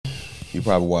You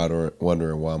probably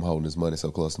wondering why I'm holding this money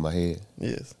so close to my head.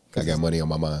 Yes. I got money on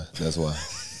my mind. That's why.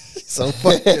 So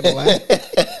fucking lame.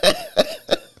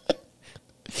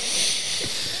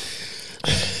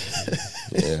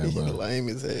 Yeah, bro. Lame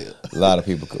as hell. A lot of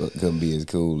people couldn't be as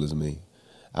cool as me.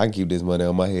 I can keep this money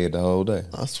on my head the whole day.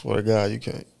 I swear to God, you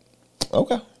can't.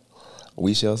 Okay.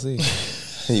 We shall see.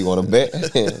 You want to bet?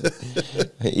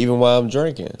 Even while I'm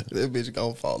drinking. That bitch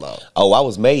gonna fall out. Oh, I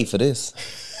was made for this.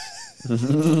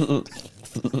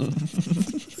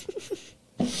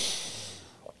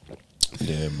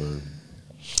 Damn, man.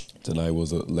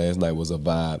 Last night was a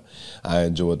vibe. I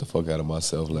enjoyed the fuck out of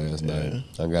myself last night.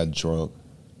 I got drunk.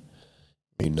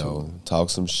 You know, talk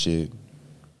some shit.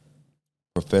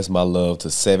 Profess my love to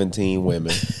 17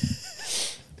 women.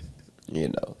 You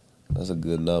know, that's a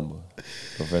good number.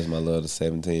 Profess my love to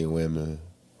 17 women.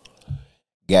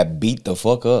 Got beat the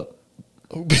fuck up.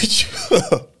 Who beat you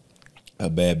up? A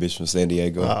bad bitch from San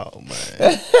Diego. Oh,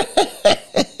 man.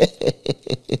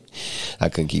 I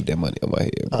couldn't keep that money on my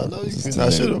head, bro. I know I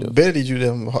should have betted you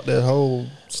that whole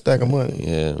stack of money.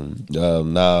 Yeah.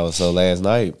 So last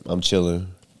night, I'm chilling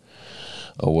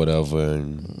or whatever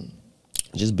and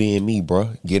just being me,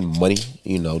 bro. Getting money,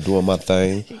 you know, doing my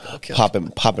thing.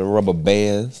 Popping rubber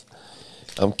bands.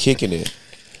 I'm kicking it.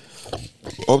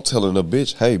 I'm telling the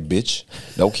bitch, hey, bitch,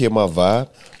 don't kill my vibe.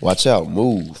 Watch out,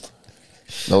 move.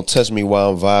 Don't touch me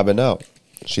while I'm vibing out.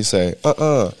 She say,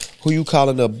 who you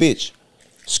calling a bitch?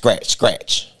 Scratch,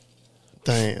 scratch.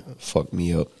 Damn. Fuck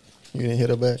me up. You didn't hit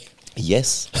her back?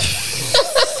 Yes.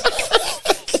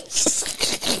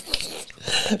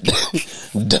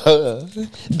 Duh.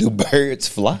 Do birds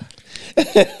fly?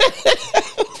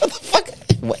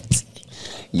 What?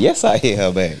 Yes, I hit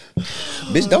her back.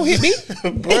 Bitch, don't hit me.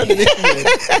 Bro, didn't even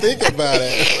think about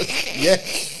it. Yeah.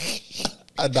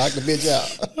 I knocked the bitch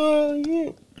out. Oh,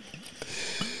 yeah.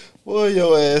 Boy,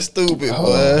 your ass stupid,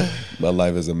 boy. My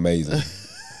life is amazing.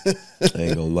 I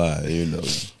ain't gonna lie, you know.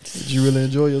 Did you really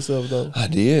enjoy yourself, though? I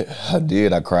did.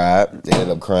 I cried. Ended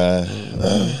up crying.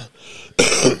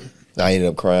 I ended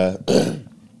up crying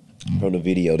from the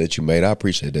video that you made. I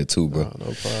appreciate that too, bro.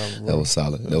 No problem, bro. That was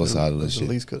solid. That was solid That's shit. the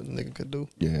least nigga could do.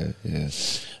 Yeah.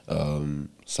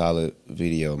 Solid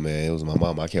video, man. It was my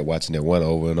mom. I kept watching that one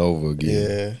over and over again.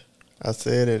 Yeah. I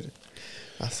said it.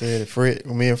 Fred,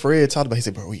 me and Fred talked about it. He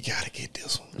said, bro, we got to get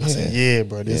this one. I said, yeah,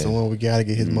 bro, this is the one we got to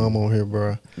get his mom on here,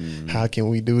 bro. How can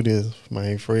we do this?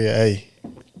 Man, Fred, hey,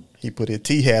 he put his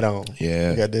T-hat on.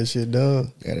 Yeah. We got that shit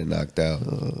done. Got it knocked out.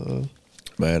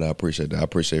 Man, I appreciate that. I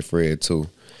appreciate Fred, too,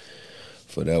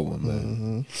 for that one,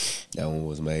 man. That one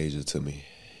was major to me.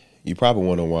 You probably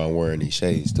wonder why I'm wearing these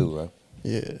shades, too, right?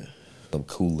 Yeah. I'm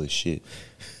cool as shit.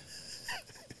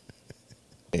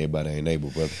 Everybody ain't able,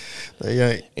 brother. They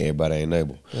ain't. Everybody ain't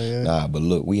able. They ain't. Nah, but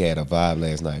look, we had a vibe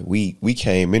last night. We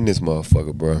came in this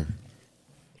motherfucker, bro.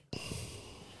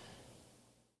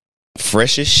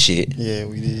 Fresh as shit. Yeah,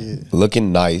 we did.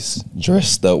 Looking nice.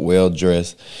 Dressed up, well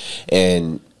dressed.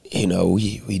 And, you know,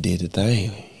 we did the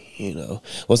thing. You know.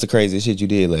 What's the craziest shit you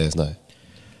did last night?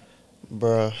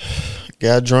 Bruh,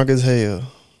 got drunk as hell.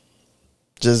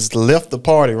 Just left the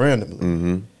party randomly.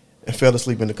 And fell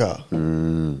asleep in the car.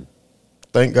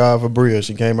 Thank God for Bria.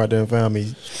 She came out there and found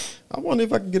me. I wonder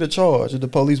if I could get a charge if the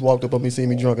police walked up on me, see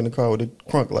me drunk in the car with a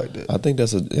crunk like that. I think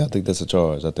that's a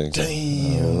charge. I think so.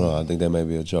 Damn. I don't know. I think that may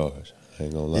be a charge. I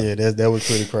ain't gonna lie. Yeah, that was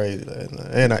pretty crazy last night.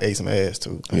 And I ate some ass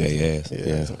too. Yeah, ass. Yeah, I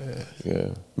Yeah. ate some ass. Yeah.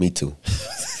 Me too.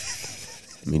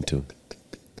 Me too.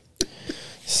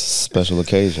 Special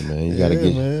occasion, man. You gotta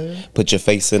man. Put your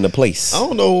face in the place. I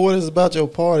don't know what it's about your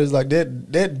party. It's like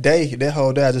that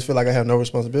whole day, I just feel like I have no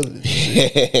responsibility.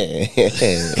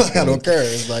 Like I don't care.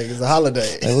 It's like it's a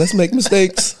holiday. And let's make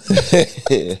mistakes.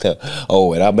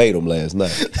 Oh, and I made them last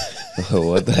night.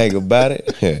 One thing about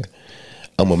it,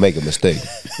 I'm gonna make a mistake.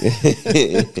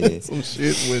 Some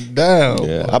shit went down.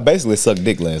 Yeah, I basically sucked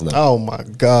dick last night. Oh my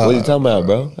God. What are you talking about,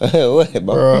 bro? What,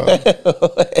 bro?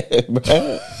 What,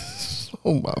 bro?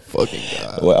 Oh my fucking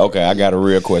God. Well, okay, I got a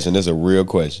real question. This is a real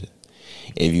question.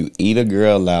 If you eat a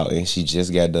girl out and she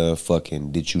just got done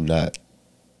fucking, did you not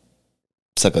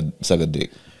suck a dick?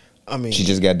 I mean, She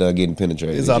just got done getting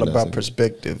penetrated. it's Did all you not about suck it?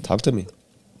 perspective. Talk to me.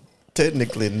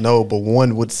 Technically, no, but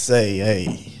one would say,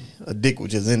 hey, a dick was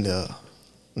just in there.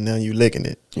 Now you licking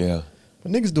it. Yeah.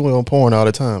 But niggas doing it on porn all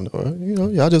the time, though. You know,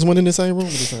 y'all just went in the same room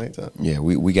at the same time. Yeah,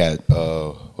 we got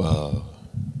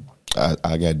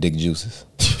I got dick juices.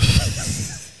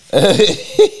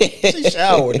 She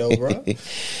showered, though, bro.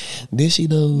 Did she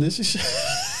though? Did she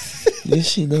Did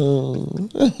she though?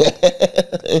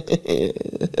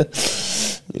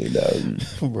 You know.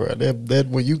 Bro, that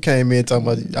when you came in talking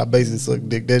about I basically suck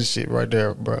dick, that shit right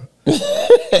there, bro.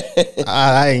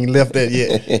 I ain't left that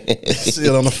yet.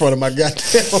 Still on the front of my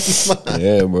goddamn mind.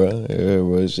 Yeah, bro. Yeah,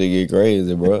 bro. Shit get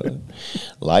crazy, bro.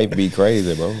 Life be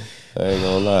crazy, bro. I ain't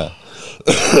gonna lie.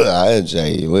 I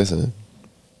Jay, listen.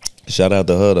 Shout out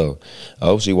to her though. I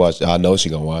hope she watched. I know she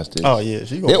gonna watch this. Oh yeah,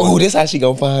 she gonna. Oh, this how she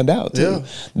gonna find out too. Yeah.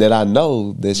 That I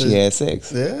know that she had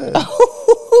sex. Yeah.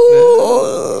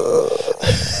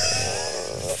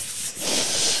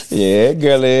 Yeah,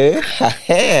 girlie.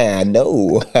 I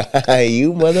know.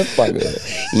 You motherfucker.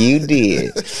 You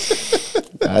did.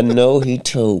 I know he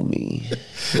told me.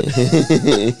 What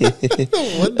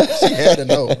she had to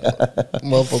know.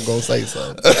 Motherfucker gonna say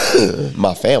something.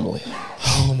 My family.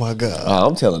 Oh my God.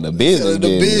 I'm telling the business.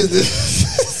 The business.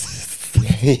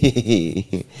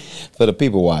 For the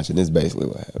people watching, this is basically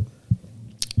what happened.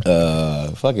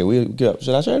 Fuck it.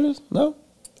 Should I share this? No?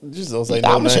 Just don't say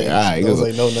no names. All right, don't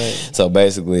say no names. So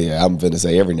basically, I'm finna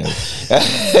say every name.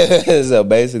 So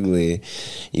basically,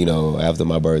 you know, after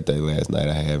my birthday last night,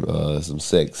 I had some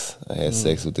sex. I had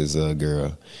sex with this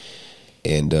girl,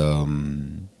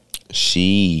 and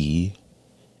she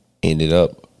ended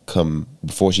up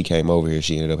before she came over here.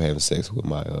 She ended up having sex with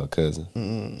my cousin.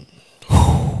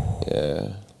 Yeah,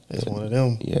 It's one of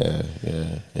them. yeah,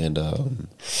 and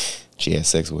she had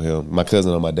sex with him. My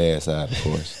cousin on my dad's side, of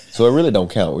course. So it really don't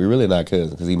count. We're really not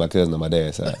cousins because he's my cousin on my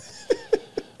dad's side.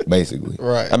 Basically.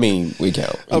 Right. I mean, we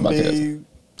count. He's my cousin.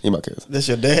 He's my cousin. That's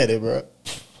your daddy, bro.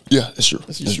 Yeah, that's true.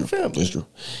 That's your family. That's true.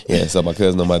 Yeah, so my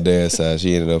cousin on my dad's side,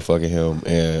 she ended up fucking him.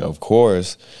 And of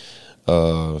course,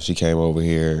 she came over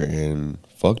here and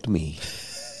fucked me.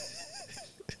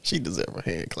 She deserves a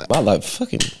hand clap. My life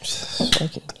fucking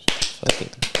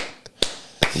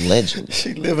legend.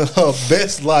 She living her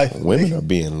best life. Women are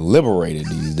being liberated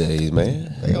these days,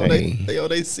 man. They on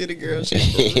they city girl shit.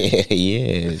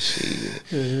 Yeah, shit.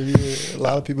 Yeah. A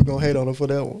lot of people gonna hate on her for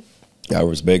that one. I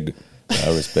respect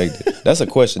it. That's a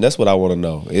question. That's what I want to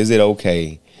know. Is it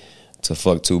okay to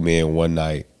fuck two men one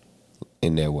night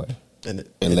in that way and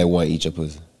let one eat your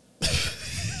pussy?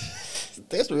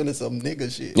 That's really some nigga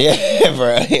shit. Yeah,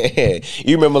 bro.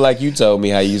 You remember like you told me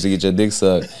how you used to get your dick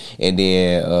sucked and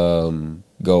then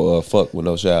go fuck with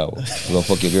no shower. Go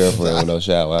fuck your girlfriend with no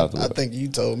shower afterwards. I think you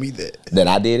told me that. That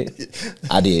I did it?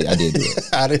 I did do it.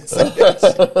 I didn't say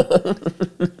that.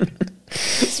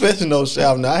 Especially no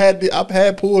shower. Now I've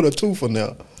had pulled a tooth for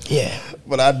now. Yeah.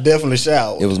 But I definitely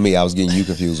showered. It was me. I was getting you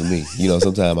confused with me. You know,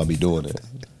 sometimes I be doing it.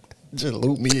 Just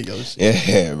loop me in your shit.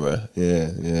 Yeah, bro. Yeah.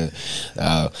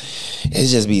 It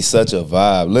just be such a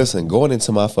vibe. Listen, going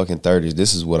into my fucking 30s,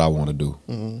 this is what I want to do.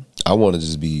 Mm-hmm. I want to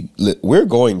just be. We're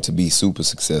going to be super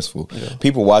successful. Yeah.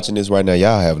 People watching this right now,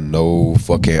 y'all have no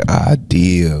fucking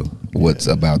idea what's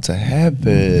about to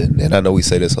happen. And I know we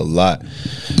say this a lot,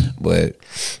 but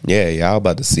yeah, y'all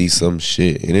about to see some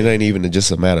shit. And it ain't even just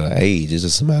a matter of age. It's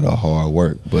just a matter of hard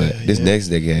work. But this next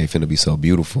decade finna be so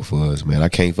beautiful for us, man. I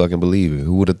can't fucking believe it.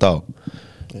 Who would have thought?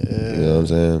 Yeah. You know what I'm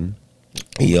saying?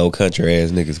 Yo, country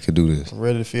ass niggas could do this. I'm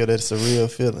ready to feel that surreal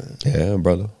feeling. Yeah,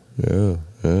 brother. Yeah.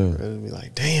 I'm ready to be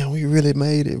like, damn, we really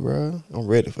made it, bro. I'm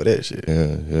ready for that shit.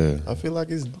 Yeah. I feel like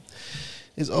it's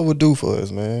overdue for us,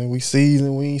 man. We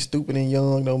seasoned. We ain't stupid and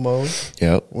young no more.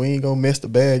 Yep. We ain't gonna mess the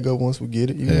bag up once we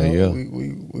get it. You know?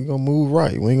 We gonna move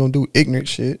right. We ain't gonna do ignorant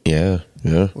shit. Yeah.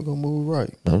 We're gonna move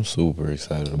right. I'm super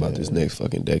excited about this next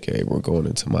fucking decade. We're going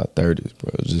into my 30s,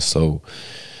 bro. It's just so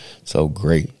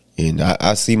great. And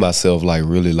I see myself like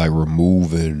really like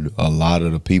removing a lot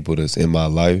of the people that's in my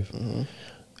life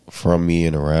from me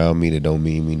and around me that don't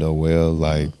mean me no well.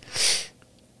 Like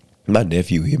my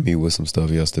nephew hit me with some stuff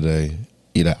yesterday.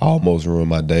 It almost ruined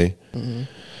my day.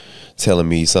 Telling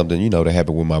me something, that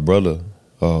happened with my brother.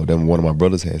 Then one of my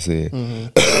brothers had said.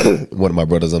 One of my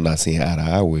brothers I'm not seeing eye to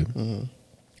eye with.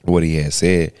 What he had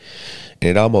said. And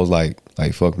it almost like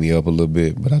fucked me up a little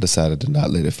bit, but I decided to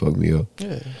not let it fuck me up.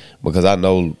 Yeah. Because I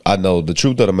know the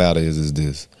truth of the matter is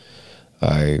this.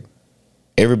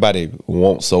 Everybody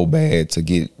wants so bad to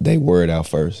get their word out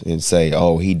first and say,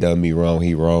 oh, he done me wrong,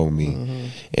 he wronged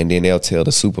me. And then they'll tell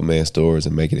the Superman stories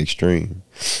and make it extreme.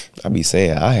 I be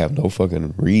saying I have no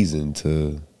fucking reason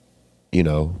to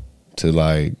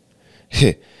like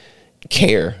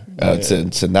care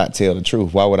to not tell the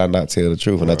truth. Why would I not tell the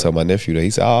truth? And I told my nephew that.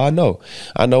 He said, oh,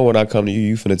 I know when I come to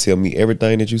you finna tell me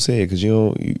everything that you said because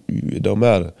it don't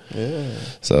matter. Yeah.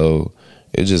 So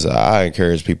it's just, I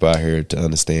encourage people out here to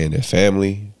understand that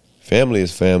family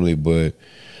is family, but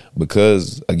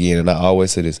because, again, and I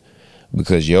always say this,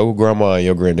 because your grandma and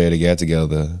your granddaddy got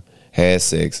together, had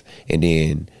sex, and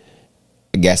then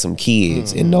got some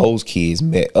kids, and those kids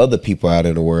met other people out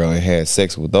in the world and had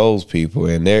sex with those people,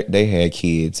 and they had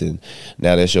kids, and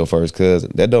now that's your first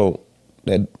cousin.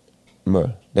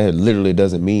 Bruh, that literally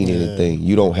doesn't mean anything.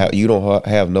 You don't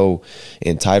have no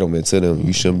entitlement to them.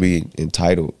 You shouldn't be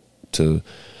entitled to.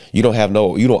 You don't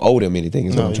owe them anything.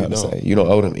 Is what I'm trying to say. You don't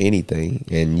owe them anything,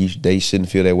 and they shouldn't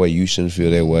feel that way. You shouldn't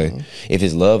feel that way. If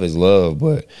it's love, it's love.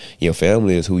 But your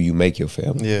family is who you make your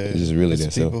family. Yeah, it's just really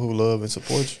that people simple. who love and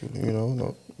support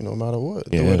you. No matter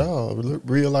what, do it all.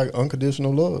 Real like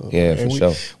unconditional love. Yeah, and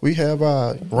sure. We have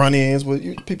our run-ins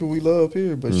with people we love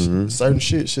here, but certain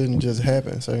shit shouldn't just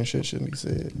happen. Certain shit shouldn't be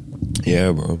said.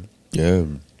 Yeah, bro. Yeah.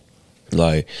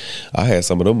 Like, I had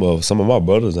some of my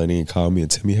brothers ain't even call me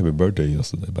and tell me happy birthday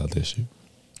yesterday about that shit.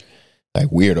 Like,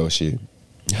 weirdo shit.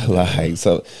 Like,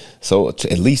 so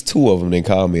at least 2 of them didn't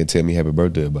call me and tell me happy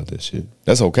birthday about that shit.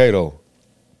 That's okay, though.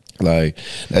 Like,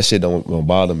 that shit don't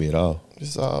bother me at all.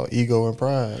 It's all ego and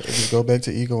pride. It just go back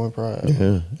to ego and pride.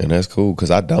 Yeah, and that's cool, because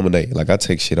I dominate. Like, I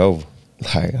take shit over.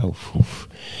 Like,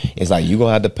 it's like, you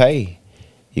gonna have to pay.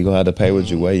 You gonna have to pay what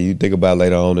you weigh. You think about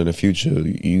later on in the future,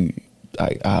 you...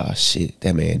 Like, shit,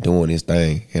 that man doing his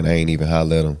thing, and I ain't even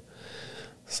holler at him.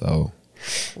 So,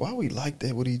 why we like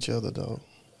that with each other, though?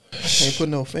 I can't put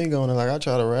no finger on it. Like, I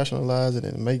try to rationalize it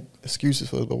and make excuses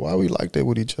for it, but why we like that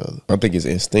with each other? I think it's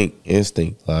instinct.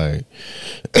 Like,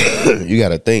 you got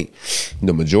to think,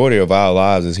 the majority of our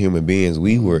lives as human beings,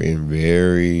 we were in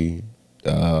very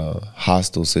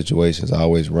hostile situations,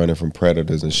 always running from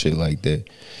predators and shit like that.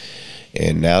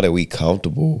 And now that we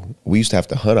comfortable, we used to have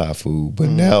to hunt our food, but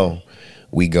now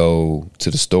we go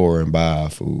to the store and buy our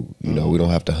food. You know, we don't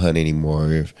have to hunt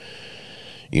anymore. If,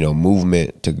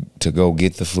 movement to go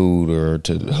get the food or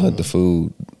to hunt the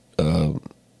food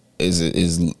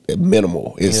is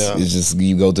minimal. It's just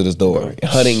you go to the store.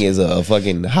 Hunting is a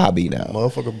fucking hobby now.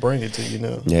 Motherfucker bring it to you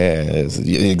now. Yeah,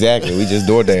 exactly. We just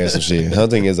DoorDash some shit.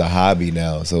 Hunting is a hobby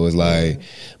now. So it's like,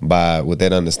 with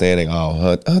that understanding,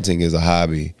 hunting is a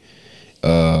hobby.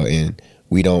 And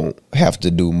we don't have to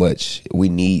do much. We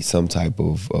need some type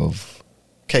of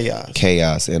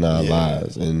chaos in our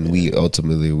lives, and we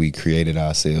ultimately created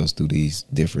ourselves through these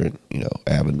different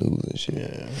avenues and shit.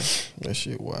 Yeah, that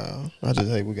shit wild. I just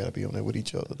hate we gotta be on there with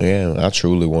each other. Yeah, I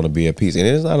truly want to be at peace, and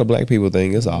it's not a black people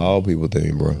thing; it's an all people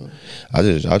thing, bro.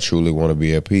 I truly want to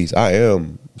be at peace. I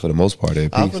am, for the most part,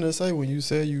 at peace. I was gonna say, when you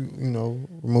said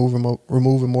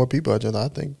removing more people, I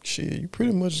think shit, you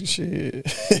pretty much shit.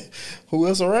 Who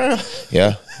else around?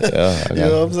 Yeah. You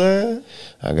know what I'm saying?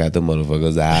 I got the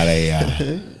motherfuckers out of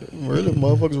here. Really,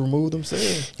 motherfuckers remove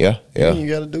themselves. Yeah. You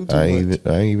gotta do too much.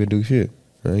 I ain't even do shit.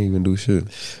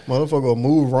 Motherfucker will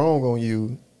move wrong on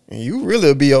you, and you really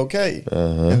will be okay.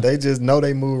 And they just know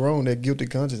they move wrong. That guilty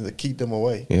conscience to keep them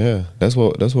away. Yeah, that's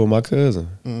what my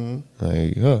cousin.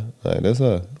 Like, that's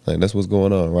her. Like, that's what's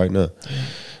going on right now.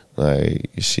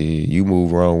 Like, you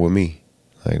move wrong with me.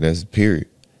 Like, that's period.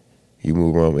 You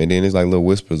move wrong, and then it's like little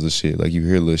whispers of shit. Like, you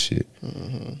hear little shit.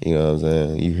 You know what I'm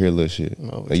saying? You hear little shit.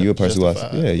 Like, you a person who a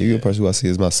person who I see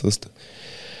as my sister.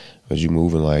 But you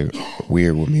moving like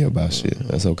weird with me about shit.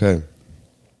 That's okay.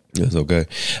 That's okay.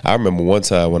 I remember one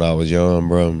time when I was young,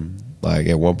 bro. Like,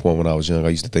 at one point when I was young, I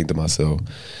used to think to myself,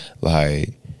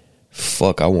 like,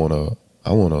 fuck, I want a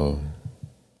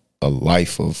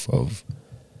life of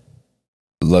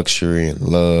luxury and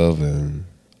love and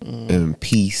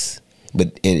peace.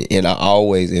 But and I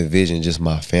always envisioned just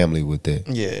my family with that.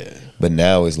 Yeah. But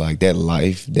now it's like that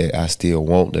life that I still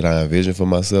want, that I envision for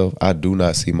myself, I do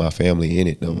not see my family in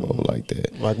it no more like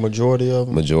that. Like majority of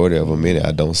them? Majority of them in it.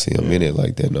 I don't see them in it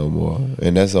like that no more.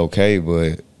 And that's okay,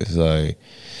 but it's like,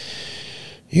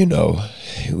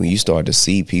 when you start to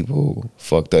see people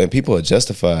fucked up, and people are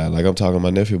justified. Like, I'm talking to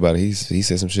my nephew about it. He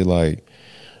said some shit like,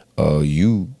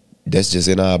 that's just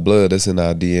in our blood, that's in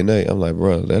our DNA. I'm like,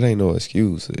 bro, that ain't no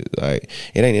excuse. Like,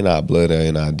 it ain't in our blood or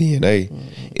in our DNA.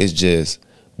 It's just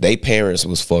they parents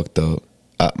was fucked up.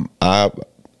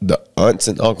 The aunts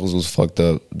and uncles was fucked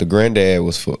up. The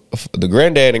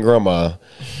granddad and grandma,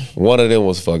 one of them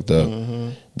was fucked up.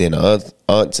 Then the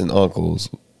aunts and uncles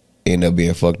end up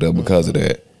being fucked up because of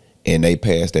that. And they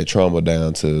pass that trauma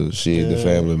down to the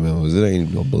family members. It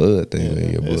ain't no blood thing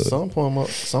in your blood. At some point,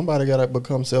 somebody got to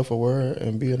become self-aware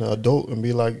and be an adult and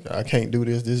be like, I can't do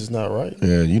this. This is not right.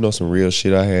 Yeah, some real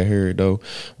shit I had heard, though.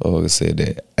 I said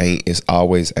that it's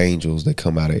always angels that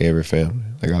come out of every family.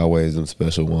 Like, always them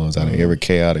special ones. Out of every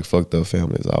chaotic, fucked up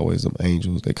family, it's always them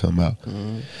angels that come out.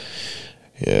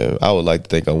 Yeah, I would like to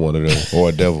think I'm one of them. Or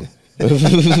a devil.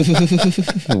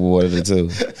 One of the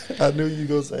two. I knew you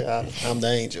gonna say I'm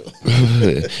the angel.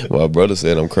 My brother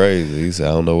said I'm crazy. He said,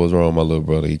 I don't know what's wrong with my little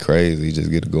brother. He crazy. He just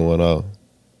get it going off.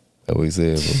 That's what he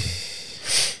said,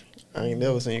 bro. I ain't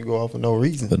never seen you go off for no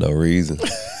reason. For no reason.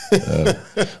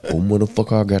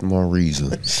 Motherfucker, I got my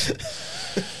reasons.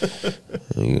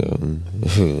 You know,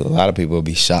 a lot of people will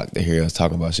be shocked to hear us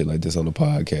talking about shit like this on the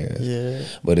podcast. Yeah.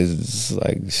 But it's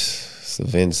like it's a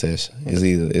vent session. It's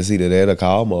either that or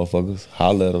call motherfuckers,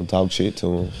 holler at them, talk shit to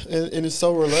them. And it's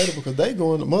so relatable because they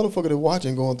going, the motherfucker that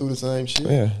watching going through the same shit.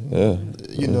 Yeah.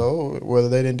 You know, whether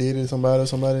they didn't did it to somebody or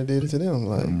somebody did it to them.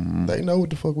 Like, they know what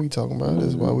the fuck we talking about.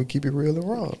 That's why we keep it real and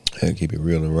raw. Yeah, keep it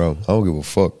real and raw. I don't give a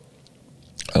fuck.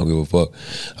 I don't give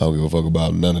a fuck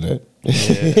about none of that.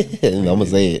 Yeah. And I'm gonna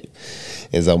say it.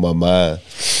 It's on my mind.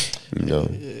 You know.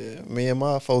 Yeah. Me and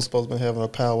my folks supposed to be having a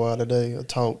powwow today, a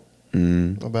talk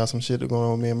about some shit that going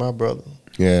on with me and my brother.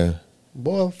 Yeah.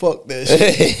 Boy, fuck that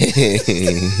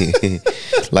shit.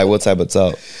 Like what type of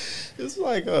talk? It's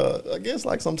like I guess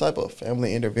like some type of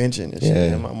family intervention and shit.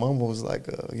 Yeah. And my mom was like,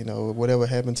 you know, whatever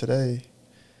happened today,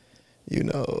 you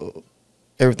know,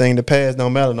 everything in the past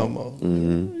don't matter no more.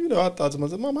 You know, I thought to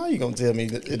myself, Mom, how you gonna tell me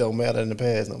that it don't matter in the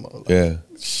past no more? Like, Yeah.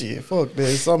 shit, fuck that.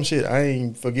 Some shit I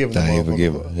ain't forgiving. I ain't motherfucker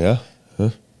forgiving. for. Yeah. Huh?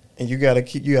 And you gotta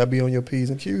be on your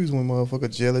P's and Q's when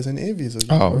motherfuckers jealous and envious of you.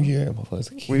 Oh bro. yeah,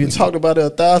 motherfuckers. We done talked about it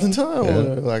 1,000 times. Yeah.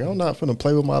 Like, I'm not finna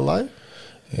play with my life.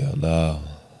 Hell no.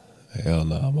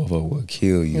 Motherfucker will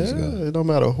kill you. Yeah, So. it don't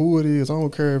matter who it is. I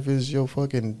don't care if it's your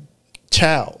fucking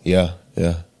child. Yeah.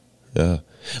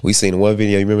 We seen one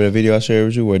video. You remember that video I shared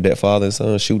with you where that father and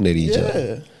son shooting at each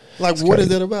other? Yeah. Like, what is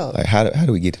that about? Like, how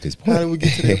do we get to this point? How do we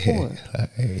get to that point?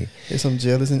 Like, There's some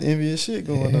jealous and envious shit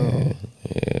going on.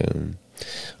 and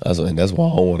that's why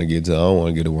I don't want to get to. I don't want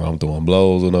to get to where I'm throwing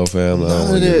blows with no family. None I don't of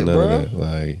wanna get that, none bro. of that.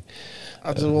 Like,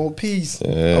 I just want peace.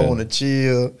 Yeah. I want to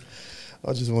chill.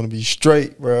 I just want to be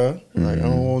straight, bro. Like, I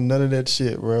don't want none of that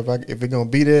shit, bro. If it gonna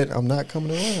be that, I'm not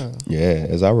coming around. yeah.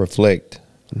 As I reflect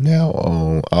now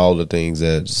on all the things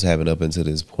that just happened up until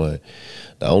this point,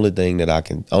 the only thing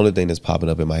that's popping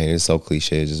up in my head is so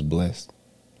cliche. Is just blessed.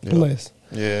 Yeah. Blessed.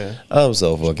 Yeah. I'm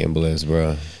so fucking blessed,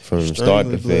 bro. From start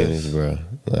to Extremely finish, bro.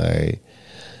 Like,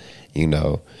 you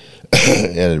know,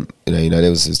 and you know, they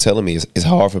was just telling me it's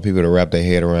hard for people to wrap their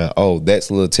head around. Oh, that's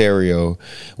Lil Terrio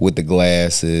with the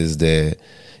glasses. That,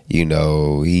 you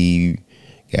know, he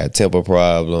got a temper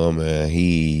problem and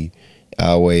he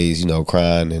always, you know,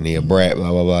 crying and he a brat. Blah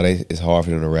blah blah. It's hard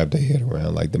for them to wrap their head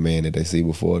around like the man that they see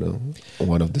before them,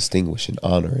 one of distinguishing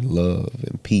honor and love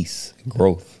and peace and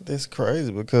growth. That's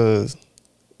crazy because,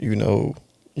 you know,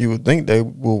 you would think they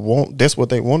will want. That's what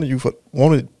they wanted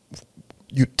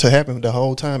you to happen the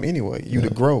whole time anyway. You to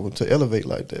grow, to elevate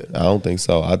like that. I don't think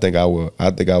so. I think I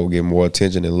would get more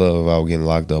attention and love if I was getting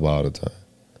locked up all the time.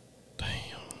 Damn.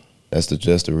 That's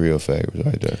the real fact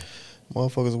right there.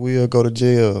 Motherfuckers will go to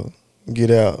jail,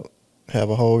 get out, have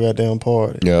a whole goddamn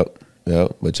party. Yep.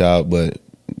 But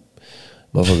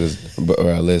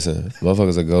motherfuckers, listen,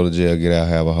 motherfuckers that go to jail, get out,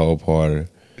 have a whole party.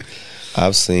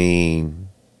 I've seen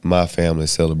my family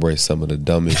celebrate some of the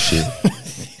dumbest shit.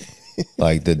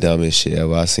 Like the dumbest shit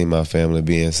ever. I seen my family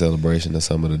be in celebration of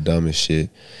some of the dumbest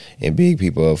shit and big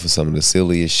people up for some of the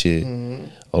silliest shit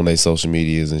on their social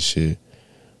medias and shit.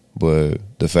 But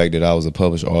the fact that I was a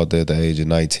published author at the age of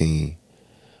 19,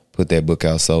 put that book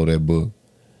out, sold that book,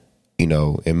 you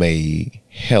know, and made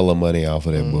hella money off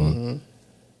of that book.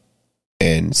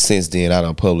 And since then, I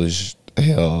done published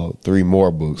three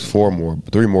more books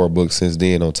since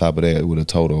then on top of that with a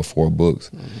total of 4 books.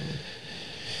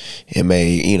 And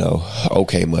made, you know,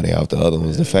 okay money off the other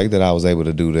ones. The fact that I was able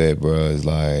to do that, bro, is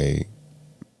like,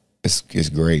 it's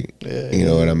great. Yeah, you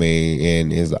know what I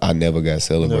mean? And I never got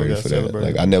celebrated for that.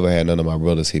 Like, I never had none of my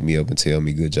brothers hit me up and tell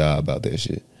me good job about that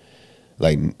shit.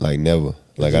 Like never.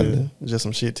 Like just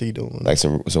some shit T doing. like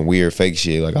some weird fake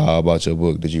shit. Like, how about your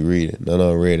book? Did you read it? None of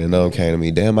them read it. None of them came to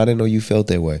me. Damn, I didn't know you felt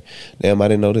that way. Damn, I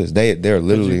didn't know this. They're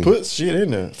literally You put shit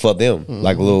in there for them.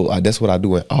 Like a little. That's what I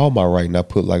do in all my writing. I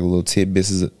put like little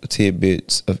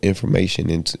tidbits of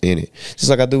information in it, just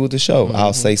like I do with the show.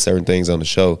 I'll say certain things on the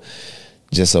show.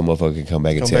 Just so motherfucker can come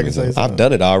back and tell me something. I've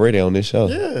done it already on this show.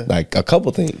 Yeah. Like a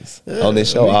couple things on this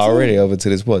show already up to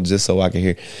this point, just so I can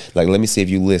hear. Like, let me see if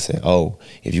you listen. Oh,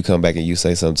 if you come back and you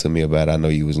say something to me about it, I know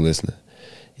you was listening.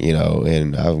 You know,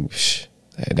 and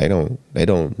they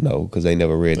don't know because they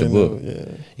never read the book. Yeah.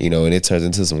 You know, and it turns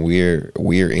into some weird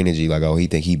energy. Like, oh, he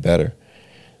think he better.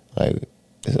 Like,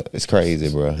 it's crazy,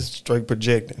 bro. It's straight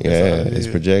projecting. Yeah, it's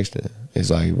projection. It's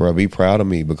like, bro, be proud of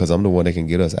me because I'm the one that can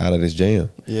get us out of this jam.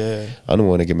 Yeah. I'm the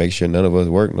one that can make sure none of us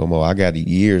work no more. I got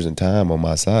years and time on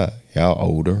my side. Y'all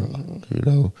older, you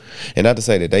know. And not to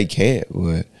say that they can't,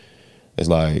 but it's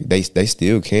like they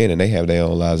still can and they have their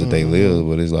own lives that they live.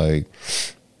 But it's like,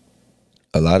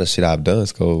 a lot of shit I've done,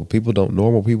 so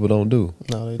normal people don't do.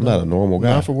 No, they I'm not a normal guy.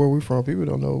 Not for where we from. People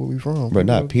don't know where we from. But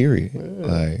not period. Yeah.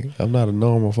 Like, I'm not a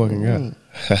normal fucking guy.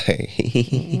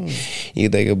 You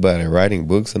think about it, writing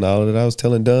books and all of that. I was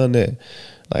telling Don that,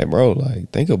 like, bro,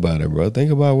 like, think about it, bro.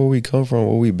 Think about where we come from,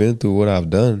 what we've been through, what I've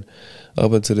done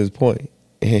up until this point.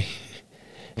 Yeah.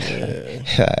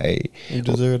 You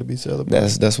deserve to be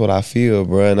celebrated. That's what I feel,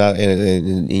 bro. And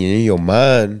in your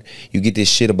mind, you get this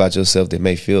shit about yourself that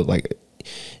may feel like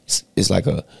it's like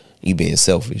you being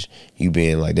selfish. You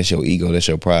being like, that's your ego, that's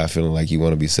your pride, feeling like you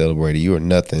want to be celebrated. You are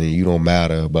nothing and you don't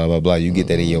matter, blah, blah, blah. You get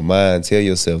that in your mind, tell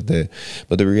yourself that.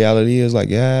 But the reality is like,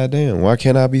 God damn, why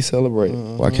can't I be celebrated?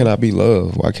 Why can't I be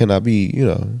loved? Why can't I be,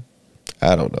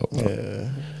 I don't know, bro. Yeah.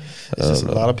 It's just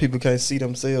a lot of people can't see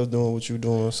themselves doing what you're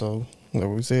doing, so like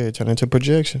we said, turn into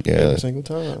projection every single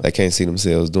time. They can't see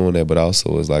themselves doing that, but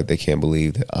also it's like they can't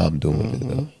believe that I'm doing it,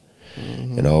 though.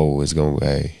 And it's gonna,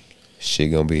 hey,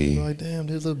 shit gonna be like, damn,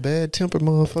 there's a bad tempered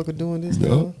motherfucker doing this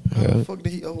now. How the fuck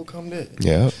did he overcome that?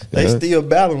 Yeah. They still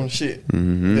battling shit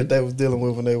that they was dealing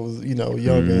with when they was,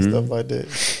 younger and stuff like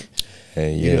that.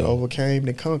 Hey, you overcame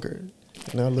and conquered.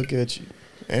 Now look at you.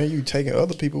 And you taking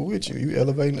other people with you. You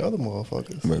elevating other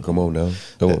motherfuckers. Man, come on now.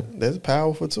 That's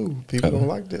powerful too. People don't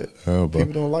like that.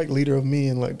 People don't like leader of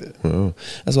men like that.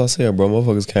 That's what I said, bro.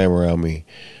 Motherfuckers came around me.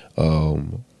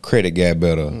 Credit got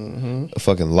better.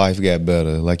 Fucking life got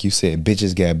better. Like you said,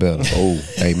 bitches got better. Oh,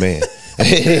 amen.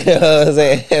 You know what I'm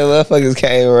saying? Motherfuckers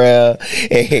came around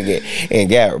and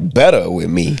got better with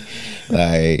me.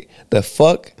 Like, the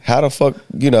fuck? How the fuck,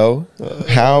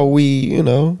 how we,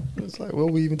 It's like,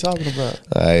 what we even talking about?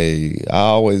 I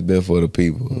always been for the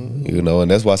people,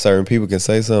 and that's why certain people can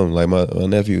say something. Like my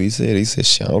nephew, he said,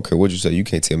 shit, I don't care what you say. You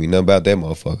can't tell me nothing about that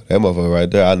motherfucker. That motherfucker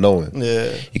right there, I know him.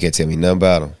 Yeah. You can't tell me nothing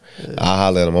about him. Yeah. I'll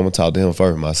holler at him. I'm going to talk to him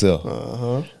first myself.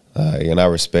 And I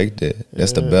respect that.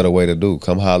 That's the better way to do.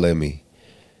 Come holler at me.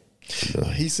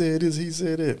 He said this, he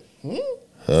said that.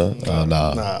 Huh? Oh,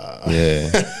 nah.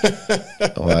 Yeah.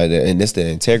 Right, and it's the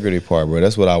integrity part, bro.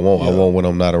 That's what I want. I want when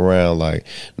I'm not around. Like,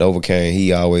 Nova Kane,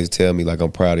 he always tell me, like,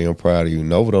 I'm proud of you.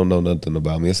 Nova don't know nothing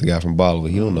about me. It's a guy from Bolivar.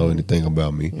 He don't know anything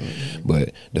about me.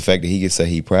 But the fact that he can say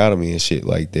he proud of me and shit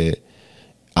like that,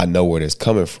 I know where that's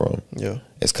coming from. Yeah.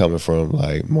 It's coming from,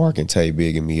 like, Mark and Tay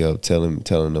bigging me up, telling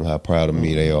them how proud of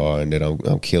me they are and that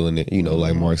I'm killing it.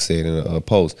 Like Mark said in a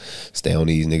post, stay on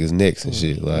these niggas' necks and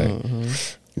shit. Like,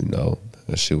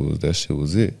 That shit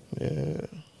was it. Yeah.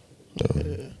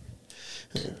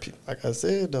 Like I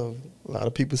said, though, a lot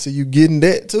of people see you getting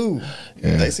that too.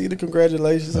 Yeah. They see the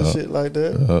congratulations and shit like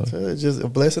that. So it's just a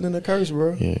blessing and a curse,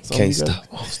 bro. Yeah. Can't stop,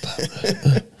 won't stop.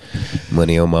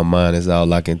 Money on my mind is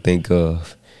all I can think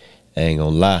of. I ain't gonna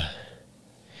lie.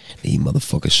 These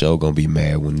motherfuckers sure gonna be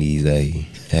mad when these these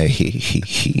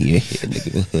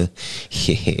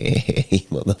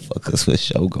motherfuckers for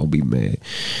sure gonna be mad.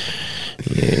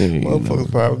 Yeah,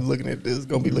 motherfuckers probably looking at this,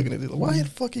 gonna be looking at this. Why the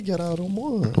fuck he got out on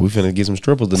one? We finna get some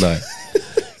strippers tonight.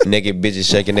 Naked bitches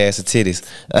shaking ass and titties.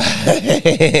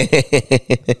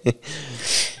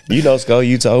 Skull,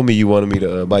 you told me you wanted me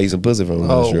to buy you some pussy from her.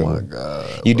 Oh my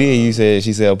god, you did. You said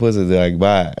she sell pussy, like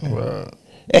buy it. Right.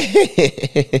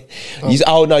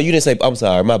 Oh no, you didn't say. I'm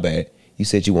sorry, my bad. You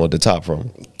said you wanted the top from her.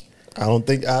 I don't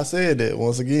think I said that.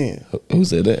 Once again, who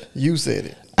said that? You said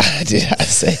it. I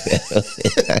say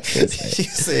that. She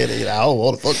said it. I don't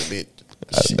want to fuck a bitch.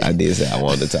 I did say I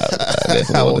wanted the top.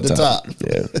 I want the top.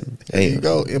 Yeah. There you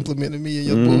go, implementing me in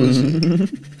your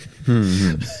bullshit.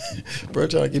 Bro,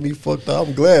 trying to get me fucked up.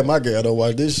 I'm glad my girl don't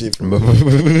watch this shit.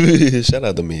 Shout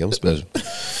out to me. I'm special.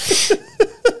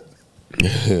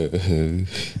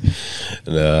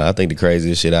 No, I think the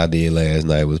craziest shit I did last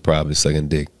night was probably sucking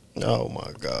dick. Oh my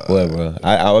god! What, bro?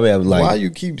 I mean, like, why you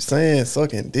keep saying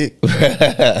sucking dick? You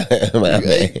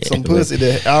ate some pussy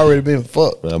that already been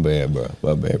fucked. My bad, bro.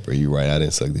 You right? I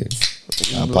didn't suck dick.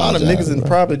 A lot of niggas and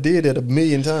probably did that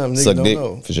 1,000,000 times. Niggas suck don't dick,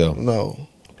 know for sure. No,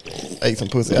 ate some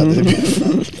pussy out there.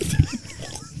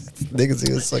 Niggas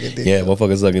here sucking dick. Yeah,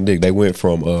 motherfuckers sucking dick. They went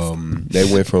from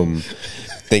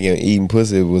thinking eating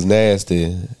pussy was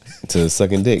nasty to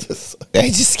sucking dick. They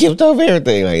just skipped over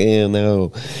everything. Like, yeah,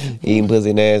 no, eating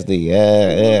pussy nasty.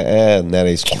 Now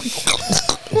they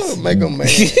make them mad.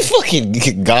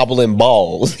 Fucking gobbling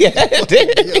balls. Yo,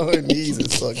 her knees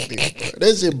and suck dick. Bro.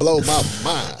 That shit blow my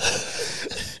mind.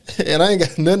 And I ain't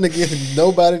got nothing against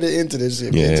nobody to into this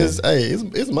shit. Yeah.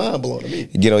 It's mind blowing to me.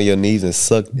 Get on your knees and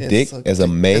suck dick as a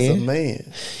man. As a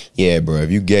man. Yeah, bro.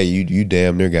 If you gay, you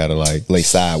damn near gotta like lay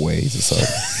sideways or something.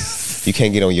 You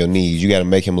can't get on your knees. You gotta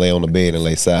make him lay on the bed and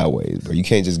lay sideways, bro. You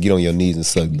can't just get on your knees and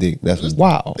suck dick. That's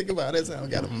wild. Think about it. I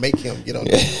gotta make him get on.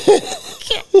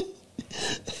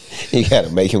 You gotta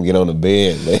make him get on the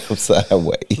bed, lay him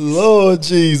sideways. Lord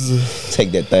Jesus.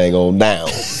 Take that thing on down.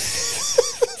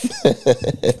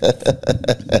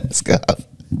 Let's go.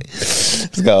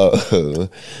 Let's go.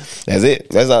 That's it.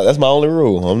 That's my only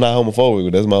rule. I'm not homophobic,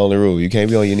 but that's my only rule. You can't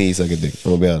be on your knees sucking dick.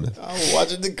 I'm gonna be honest. I was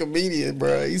watching the comedian,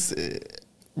 bro. He said,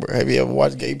 bro, have you ever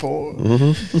watched gay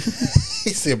porn? He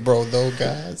said, bro, those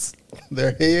guys,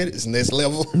 their head is next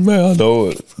level. Man, I know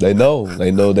it. They know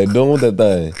they're doing that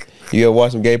thing. You ever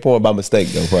watch some gay porn by mistake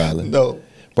though? Probably. No.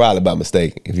 Probably by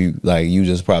mistake. If you you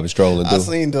just probably strolling through. I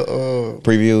seen the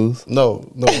previews. No.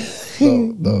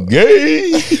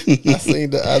 Gay. I seen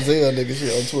the Isaiah nigga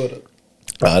shit on Twitter.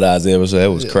 Oh, the Isaiah was that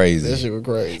was crazy. That shit was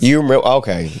crazy. You remember?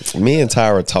 Okay, me and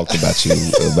Tyra talked about you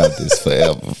about this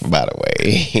forever. By the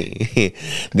way,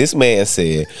 this man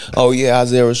said, "Oh yeah,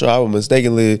 Isaiah Rashad, I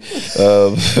mistakenly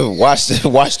watched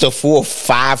the full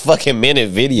 5 fucking minute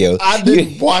video." I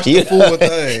didn't watch the full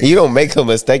thing. You don't make a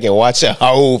mistake and watch a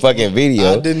whole fucking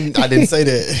video. I didn't say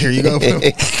that. Here you go.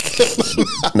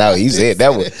 No, he said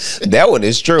that one. That one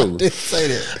is true. I didn't say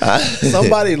that.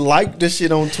 Somebody liked this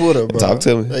shit on Twitter, bro. Talk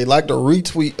to me. They liked a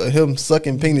retweet of him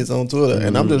sucking penis on Twitter,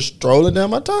 and I'm just strolling down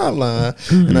my timeline,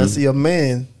 and I see a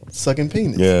man sucking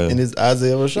penis. Yeah. And it's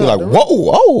Isaiah Rashad. You're like,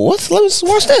 whoa, let me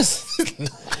watch this.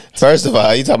 First of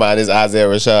all, you talking about this Isaiah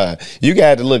Rashad. You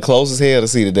got to look close as hell to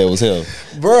see that was him.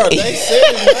 Bro, they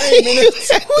said his name in it.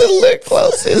 We look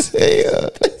close as hell.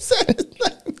 They said his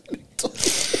name in it.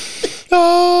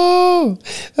 Oh,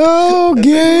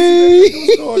 gay. He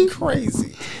was going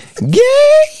crazy.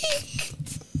 Gay.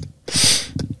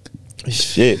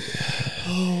 Shit.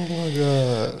 Oh my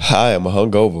God. I am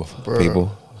hungover, Bruh.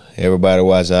 people. Everybody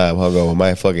watch I am hungover.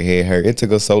 My fucking head hurt. It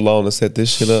took us so long to set this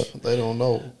shit up. They don't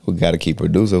know. We got to keep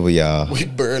producing for y'all. We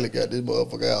barely got this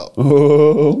motherfucker out.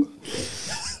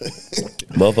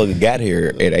 Motherfucker got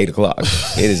here at 8 o'clock.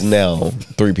 It is now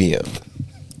 3 p.m.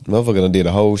 Motherfucker done did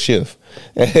a whole shift.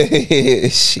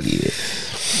 Shit.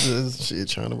 This shit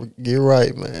trying to get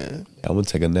right, man. I'm gonna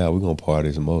take a nap. We're gonna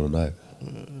party some more tonight.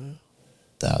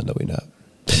 Nah, no, we not.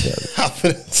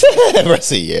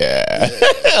 Mercy, yeah.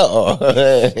 I'll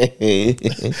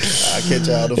catch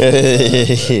y'all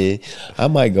the I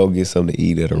might go get something to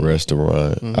eat at a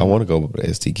restaurant. I want to go to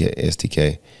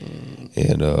STK,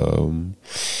 and I'm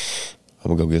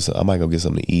gonna go get some. I might go get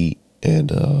something to eat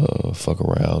and fuck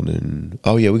around. And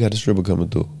oh yeah, we got the stripper coming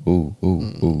through. Ooh.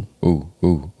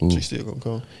 She still gonna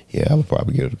come? Yeah, I would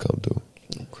probably get her to come through.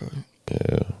 Okay.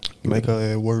 Yeah. Make her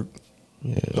at work.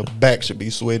 Yeah. The back should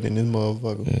be sweating in this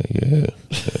motherfucker.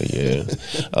 Yeah.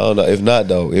 I don't know. If not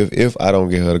though, if I don't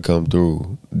get her to come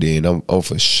through, then I'm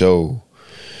for sure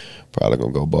probably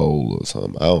gonna go bowl or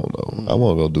something. I don't know. I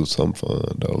wanna go do something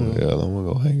fun though. Yeah, I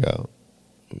wanna go hang out.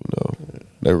 You know.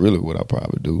 That's really what I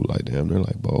probably do. Like damn, they're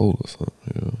like bowl or something.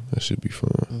 Yeah, that should be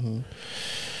fun.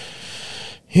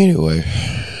 Anyway,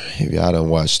 if y'all done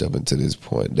watched up until this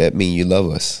point, that mean you love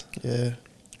us. Yeah.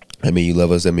 I mean, you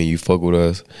love us. I mean, you fuck with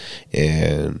us.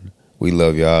 And we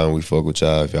love y'all and we fuck with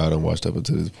y'all. If y'all done watched up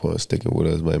until this point, sticking with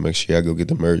us, man, make sure y'all go get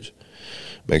the merch.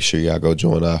 Make sure y'all go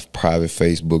join our private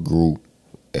Facebook group.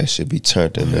 That should be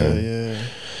turned in there.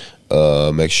 Yeah.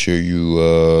 Make sure you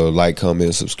like,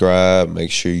 comment, subscribe.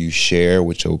 Make sure you share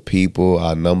with your people.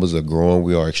 Our numbers are growing.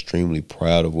 We are extremely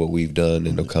proud of what we've done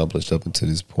and accomplished up until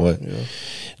this point. Yeah.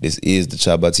 This is the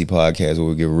Chop About Tea podcast where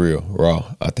we get real,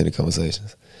 raw, authentic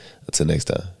conversations. Until next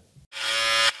time.